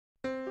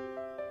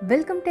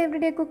Welcome to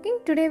Everyday Cooking.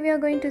 Today we are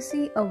going to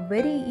see a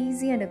very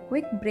easy and a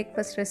quick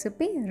breakfast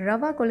recipe,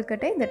 Rava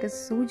kolukattai, that is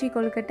Sooji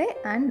kolukattai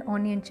and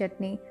onion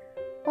chutney.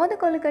 For the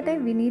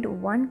kolukattai we need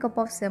 1 cup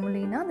of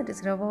semolina, that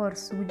is Rava or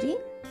Sooji.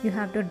 You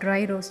have to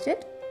dry roast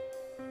it.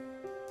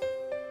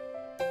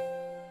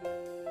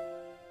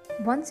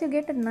 Once you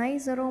get a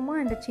nice aroma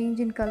and a change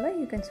in color,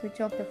 you can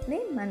switch off the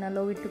flame and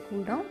allow it to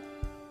cool down.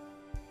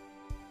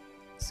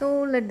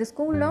 So let this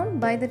cool down.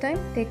 By the time,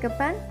 take a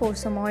pan, pour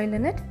some oil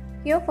in it.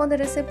 Here for the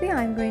recipe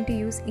I am going to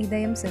use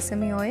vengayam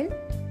sesame oil.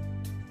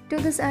 To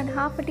this add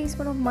half a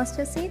teaspoon of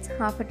mustard seeds,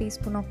 half a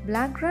teaspoon of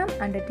black gram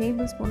and a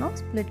tablespoon of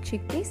split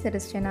chickpeas, that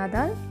is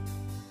channadal.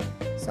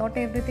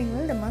 Saute everything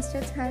well. The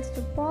mustard has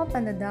to pop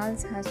and the dal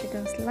has to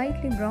turn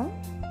slightly brown.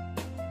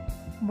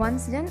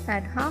 Once done,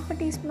 add half a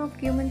teaspoon of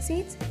cumin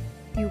seeds,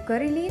 few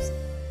curry leaves,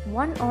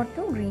 1 or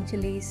 2 green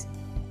chillies.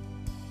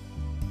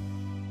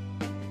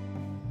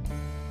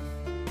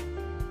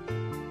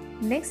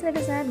 Next, let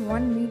us add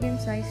 1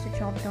 medium-sized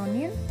chopped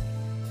onion.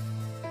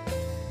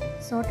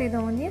 Saute the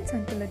onions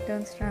until it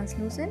turns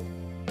translucent.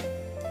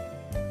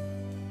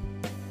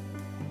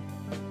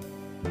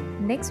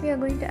 Next, we are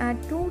going to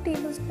add 2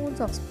 tablespoons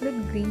of split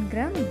green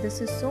gram. This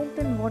is soaked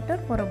in water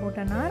for about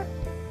an hour.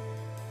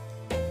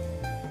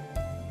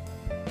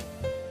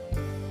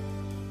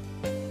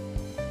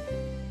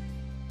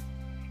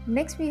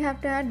 Next, we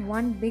have to add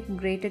 1 big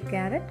grated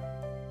carrot.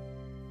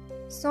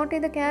 Saute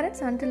the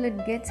carrots until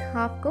it gets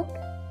half cooked.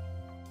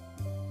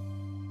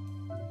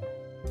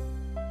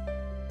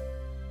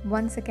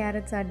 Once the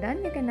carrots are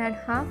done, you can add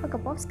half a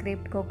cup of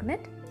scraped coconut.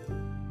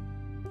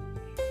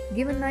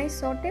 Give a nice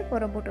saute for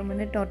about a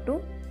minute or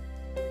 2.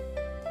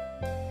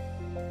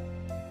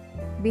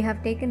 We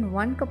have taken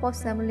 1 cup of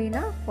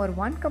semolina. For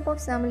 1 cup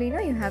of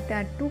semolina, you have to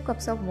add 2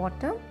 cups of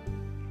water.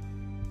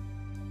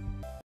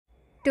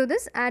 To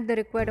this, add the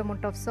required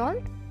amount of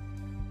salt.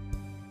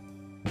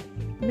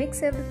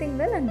 Mix everything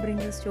well and bring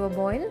this to a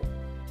boil.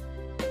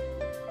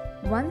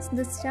 Once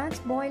this starts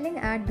boiling,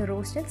 add the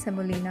roasted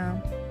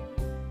semolina.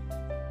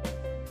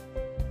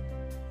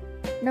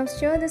 Now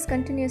stir this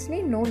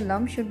continuously, no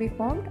lump should be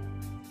formed.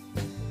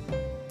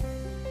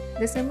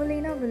 The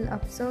semolina will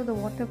absorb the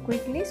water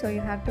quickly, so you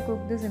have to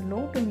cook this in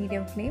low to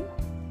medium flame.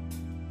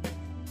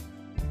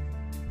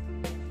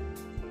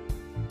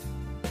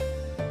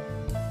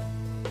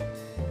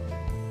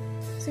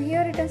 So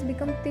here it has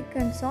become thick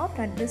and soft.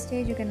 At this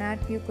stage you can add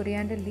few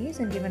coriander leaves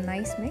and give a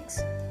nice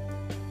mix.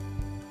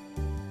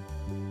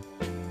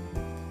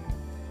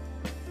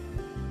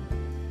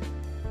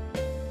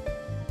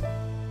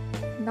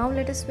 Now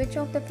let us switch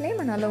off the flame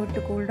and allow it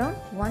to cool down.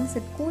 Once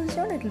it cools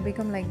down, it will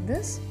become like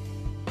this.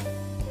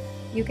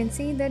 You can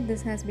see that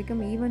this has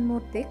become even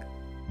more thick.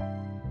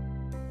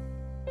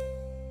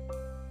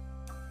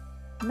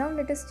 Now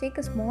let us take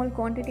a small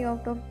quantity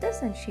out of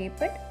this and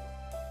shape it.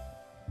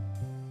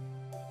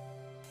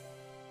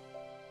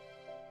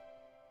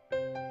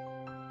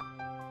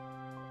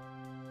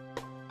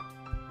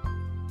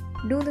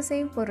 Do the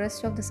same for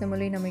rest of the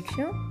semolina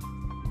mixture.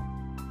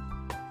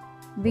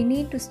 We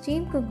need to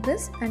steam cook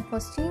this, and for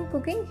steam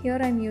cooking, here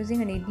I am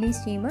using an idli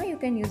steamer. You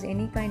can use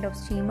any kind of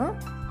steamer.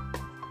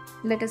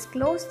 Let us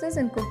close this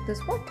and cook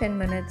this for 10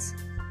 minutes.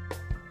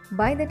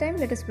 By the time,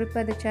 let us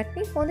prepare the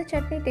chutney. For the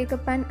chutney, take a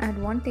pan,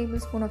 add 1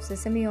 tablespoon of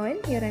sesame oil.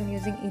 Here I am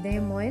using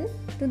vengayam oil.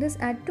 To this,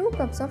 add 2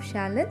 cups of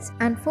shallots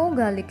and 4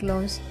 garlic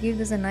cloves. Give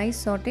this a nice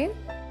saute.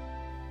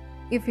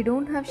 If you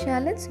don't have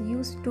shallots,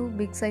 use 2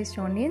 big sized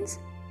onions.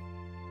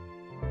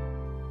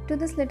 To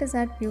this, let us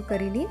add few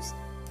curry leaves.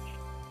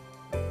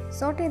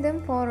 Saute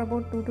them for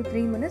about 2 to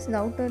 3 minutes. The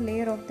outer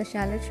layer of the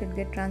shallot should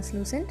get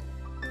translucent.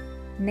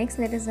 Next,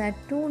 let us add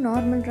 2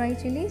 normal dry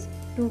chilies,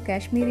 2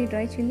 Kashmiri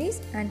dry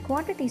chilies and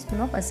quarter teaspoon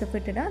of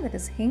Asafoetida, that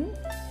is hing.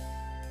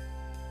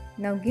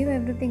 Now give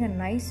everything a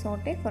nice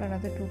saute for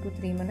another 2 to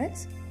 3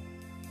 minutes.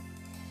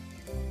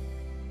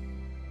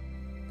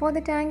 For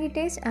the tangy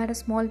taste, add a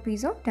small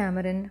piece of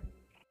tamarind.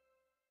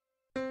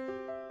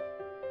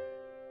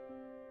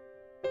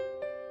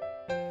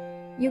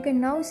 You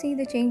can now see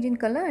the change in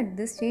color. At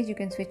this stage, you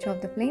can switch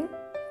off the flame.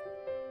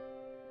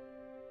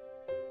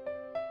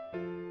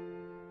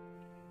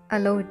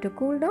 Allow it to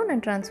cool down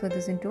and transfer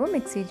this into a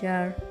mixie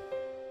jar.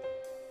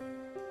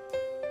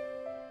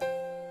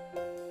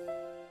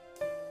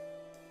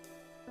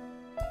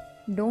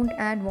 Don't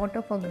add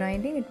water for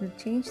grinding, it will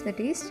change the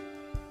taste.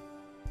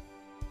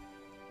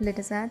 Let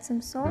us add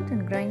some salt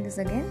and grind this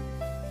again.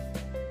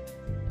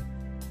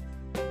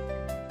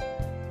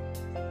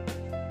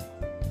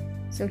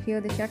 So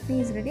here the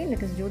chutney is ready.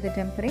 Let us do the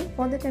tempering.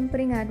 For the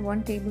tempering, add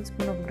 1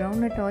 tablespoon of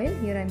groundnut oil.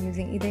 Here I am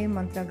using vengayam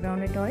mantra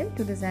groundnut oil.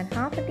 To this, add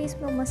half a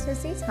teaspoon of mustard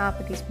seeds, half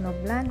a teaspoon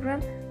of black gram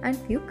and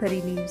few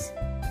curry leaves.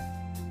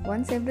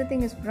 Once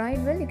everything is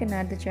fried well, you can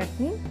add the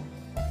chutney.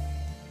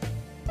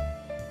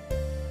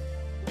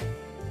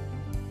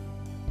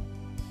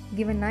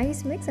 Give a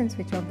nice mix and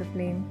switch off the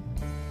flame.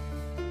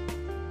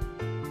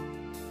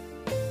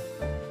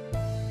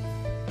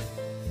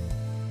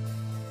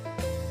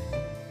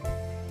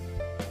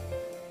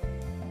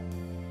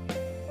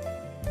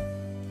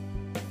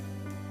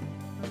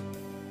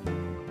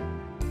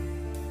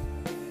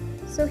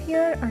 So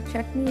here our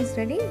chutney is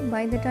ready.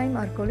 By the time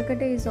our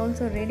kolukattai is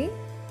also ready.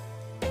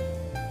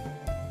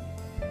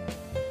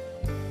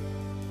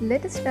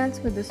 Let us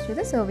transfer this to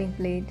the serving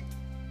plate.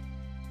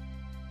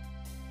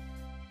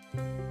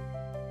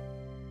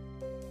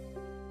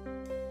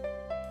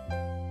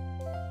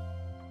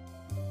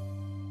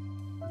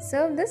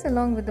 Serve this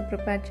along with the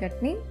prepared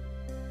chutney.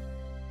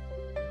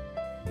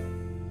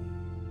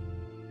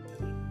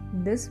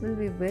 This will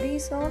be very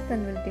soft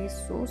and will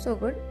taste so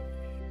good.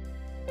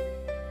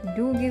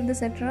 Do give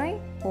this a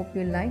try. Hope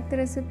you like the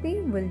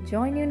recipe. We'll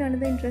join you in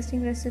another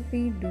interesting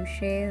recipe. Do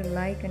share,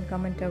 like and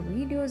comment our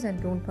videos,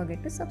 and don't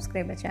forget to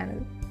subscribe our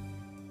channel.